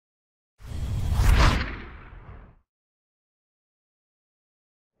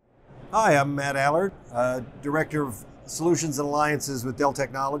Hi, I'm Matt Allard, Director of Solutions and Alliances with Dell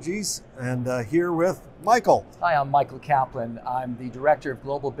Technologies, and here with Michael. Hi, I'm Michael Kaplan. I'm the Director of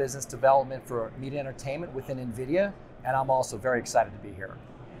Global Business Development for Media Entertainment within NVIDIA, and I'm also very excited to be here.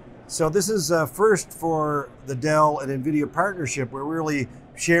 So this is first for the Dell and Nvidia partnership. We're really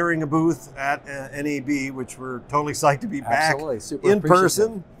sharing a booth at NAB, which we're totally psyched to be back in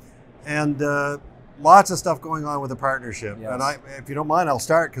person, and lots of stuff going on with the partnership. Yes. And if you don't mind, I'll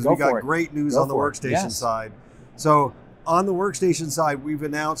start because we got great news on the workstation side. So on the workstation side, we've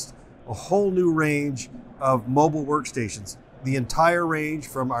announced a whole new range of mobile workstations. The entire range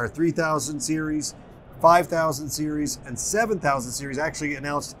from our 3000 series, 5000 series, and 7000 series actually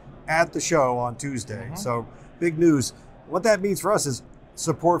announced at the show on Tuesday. So big news. What that means for us is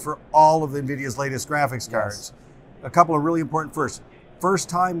support for all of NVIDIA's latest graphics cards. A couple of really important firsts. First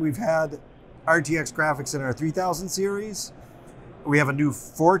time we've had RTX graphics in our 3000 series. We have a new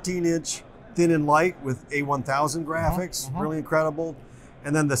 14-inch thin and light with A1000 graphics, really incredible.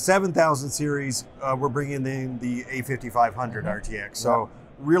 And then the 7000 series, we're bringing in the A5500 RTX. So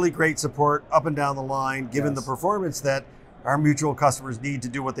really great support up and down the line, given the performance that our mutual customers need to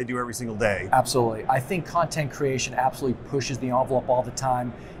do what they do every single day. Absolutely. I think content creation absolutely pushes the envelope all the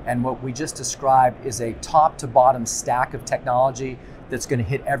time. And what we just described is a top to bottom stack of technology that's going to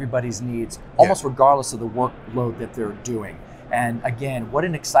hit everybody's needs, almost regardless of the workload that they're doing. And again, what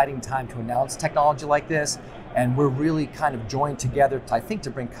an exciting time to announce technology like this. And we're really kind of joined together, I think, to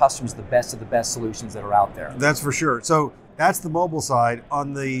bring customers the best of the best solutions that are out there. That's for sure. So that's the mobile side.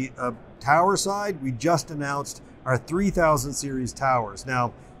 On the tower side, we just announced our 3000 series towers.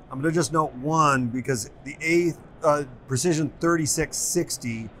 Now, I'm going to just note one, because the Precision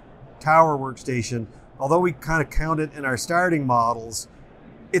 3660 tower workstation, although we kind of count it in our starting models,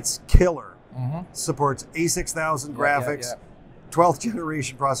 it's killer. Supports A6000 graphics, 12th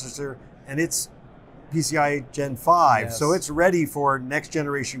generation processor, and it's PCIe Gen 5. So it's ready for next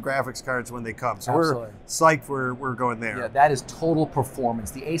generation graphics cards when they come. So we're psyched we're going there. Yeah, that is total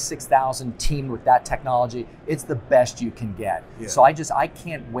performance. The A6000 teamed with that technology, it's the best you can get. So I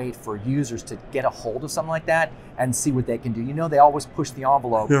can't wait for users to get a hold of something like that and see what they can do. You know, they always push the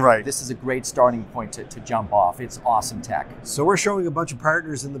envelope. This is a great starting point to jump off. It's awesome tech. So we're showing a bunch of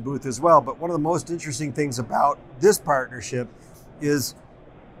partners in the booth as well, but one of the most interesting things about this partnership is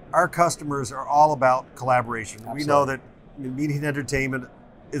our customers are all about collaboration. We know that media and entertainment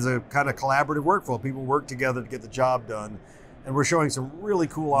is a kind of collaborative workflow. People work together to get the job done. And we're showing some really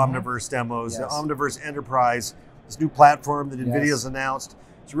cool Omniverse demos. The Omniverse Enterprise, this new platform that NVIDIA's announced,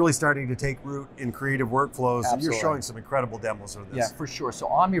 it's really starting to take root in creative workflows. And you're showing some incredible demos of this. Yeah, for sure. So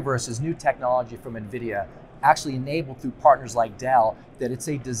Omniverse is new technology from NVIDIA, actually enabled through partners like Dell, that it's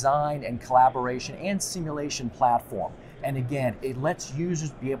a design and collaboration and simulation platform. And again, it lets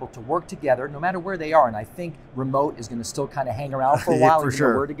users be able to work together no matter where they are. And I think remote is going to still kind of hang around for a while, even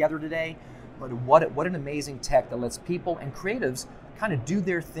though we're together today. But what an amazing tech that lets people and creatives kind of do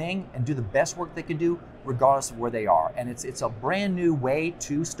their thing and do the best work they can do regardless of where they are. And it's a brand new way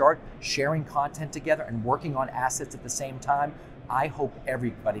to start sharing content together and working on assets at the same time. I hope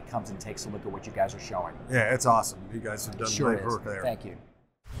everybody comes and takes a look at what you guys are showing. Yeah, it's awesome. You guys have done great work there. Thank you.